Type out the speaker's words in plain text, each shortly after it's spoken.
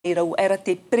E rau era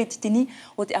te pretitini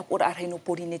o te apora arhei no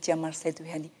porine tia Marcel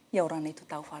Tuihani. Ia ora nei tu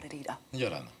tau wharereira. Ia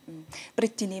rana.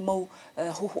 Pretitini mau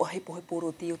hoho a hepo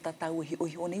heporo te o tatau e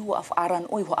ohi o nei hua awhaaran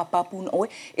oi hua apapuna oe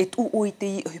e tu oi te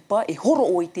i ohipa e horo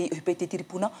oi te i ohipa te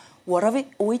tiripuna ua rave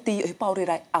oi te i ohipa ore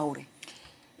rai aure.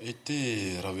 E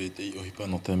te rawe te i ohipa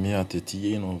no te mea te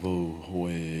tieno vau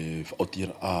hoe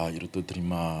whaotira a i roto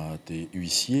trima te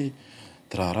uisie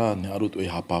trara ne aroto e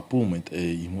hapapu me te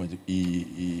i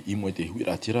moe te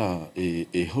huiratira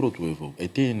e horotu e vau. E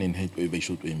tēnen hei tu e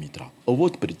veisotu e mitra. O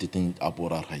wot peri te tini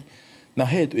apora rei. Na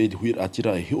hei tu e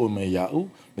huiratira e heo me iau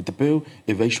me te peu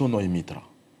e veisono e mitra.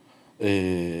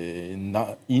 Na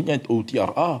inet o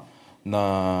TRA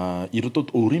na i roto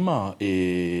o rima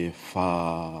e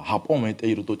wha hapome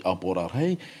te i roto apora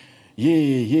rei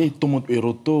ye tomo e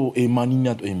roto e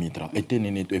manina to e mitra e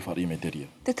tēnene to e whare me te ria.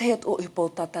 Te te o hipo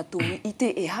tatatui i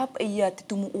te e hap e ia te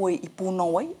tumu oe i pūna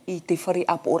oe i te whare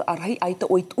apora arhei ai te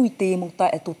oi tui te emuta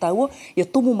e tō taua ia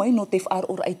tomo mai no te whaar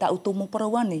ora ai tau tomo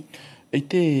parawane. E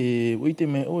te oi te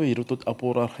me oe i roto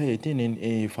apora arhei e tēnene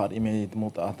e whare me te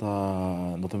mota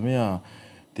ata no te mea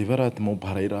te vera te mō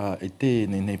pareira e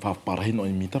tēnene whaparahi no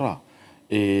e mitra.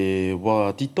 E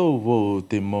wa tito wo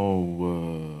te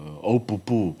mō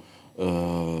aupupu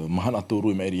mahana tōru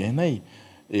e mairi e nei,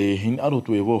 e hini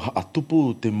arotu e wau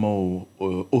atupu te mau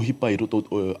ohipa i roto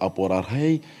apora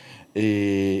rei,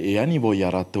 e ani wau i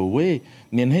aratou e,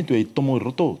 nian heitu e tomo i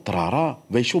roto, tarara,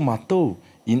 veisho mātou,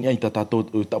 ini ai tatatou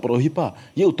tapara ohipa,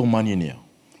 iau tō mani nea.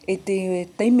 E te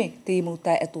teime, te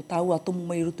imuta e tō tau a tomu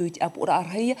mai roto i te apora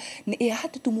arheia, ne e aha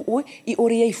te tumu oe i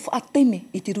ore ei whaateme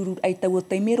i te rurur ai tau a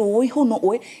teime ro oi hono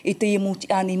oe i te imuti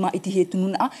ane ma i te he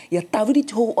tununa a, ia tawiri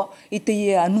te hoa i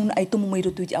te anuna ai tomu mai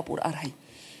roto i te apora arhei.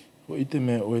 O i te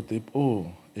mea oe te po,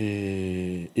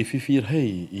 e whiwhir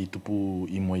hei i tupu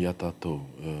i moe a tātou.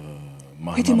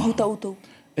 Hei te mahuta outou?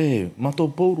 E, mātou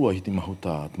pōrua hi te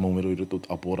mahuta, te mau mero i roto te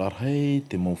apora arhei,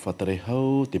 te mau whatare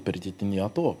hau, te perititini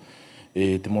ato.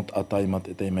 E te mot atai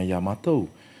mate te mea mātou,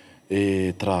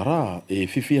 e trara, e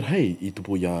whiwhir hei i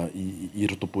tupu i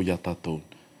roto po ia tātou.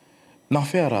 Nā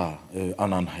whera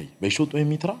anan hei, beisotu e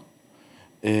mitra,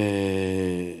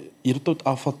 i roto te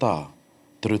awhata,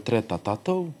 te regrette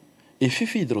tātou, e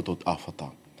whiwhi i roto te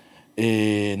awhata.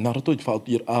 Nā roto te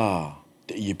whaotir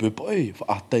te i e pēpoi,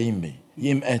 whaateime,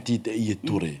 i em ati te i e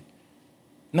ture.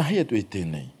 Nā hei atu e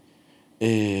tēnei.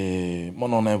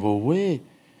 Mono nei wau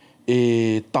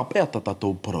e tapea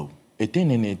tatatou parau. E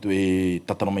tēnene tu e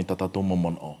tataramai tatatou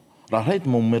momona o. Rā rei te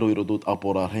mō mero i roto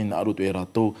apora rei na arotu e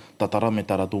ratou tatarame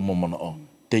taratou momona o.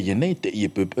 Te ienei, te i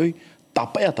e pēpoi,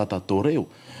 tapea tatatou reo.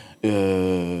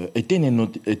 E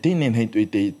tēnene hei tu e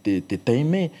te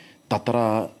teime,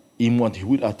 tatara i mua te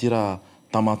huira atira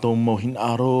tamatou mo hina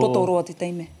aro. Potoroa te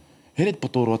teime. Here te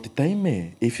potoroa te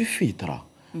teime, e whiwhi tara.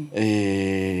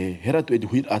 Hera tu e te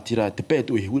huira atira, te pē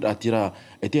tu e huira atira,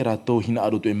 e te ratou hina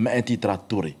aro tu e maeti tara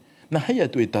tore. Na hei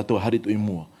atu e tātou hari tu e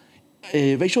mua.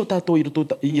 Veisho tātou i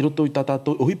roto i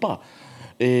tātou ohipa.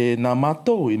 Nā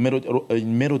mātou i mero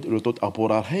i roto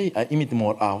apora hei, a imi te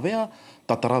mōr āwea,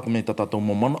 tatarata me tātou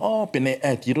momana, pene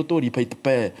i roto ripai te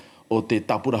pē o te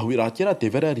tāpura huira atira, te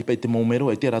vera ripai te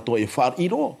mōmero e te ratou e whar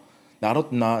iro.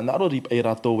 Nā aro ripai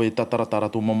ratou e tatarata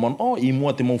ratou momana, i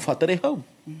mua te mō whatere hau.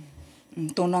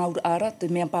 Tōna aura ara, te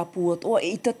mea pāpua toa,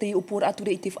 e ita te upora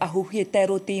ature i te whaahuhia,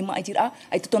 tēro te ima i tira,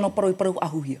 ai te tōna parau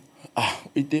ahuhia.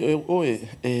 I te oe,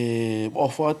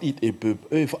 whawhat i te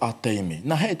e whaateime.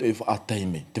 Nā hei tu e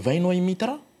whaateime. Te waino i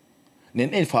mitara?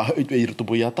 Nen e whahau tu e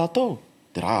rotopo i a tātou.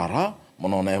 Te rāra,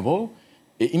 mono nei wau,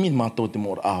 e imit mātou te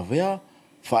mōr āwea,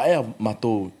 whaea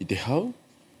mātou i te hau,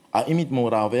 a imit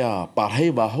mōr āwea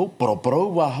pārhei wāhau,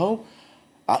 paroparau wāhau,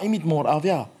 a imit mōr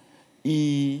āwea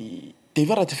i te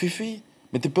wera te whiwhi,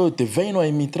 me te pau te waino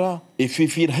e mitra, e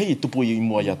whiwhir hei tupu i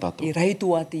mua i a tātou. E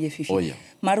reitua te e whiwhi. Oia.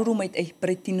 Maruru mai te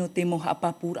pretino te moha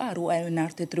apapura, aro ai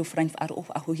nār te tru frain whaaro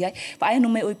of ahuiai. Whae no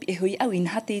mai oipi e hui au, in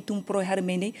hate i tumpro e hare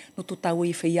mene, no to tau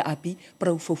i whia api,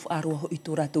 prau fofu aro aho i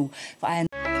tō rātou.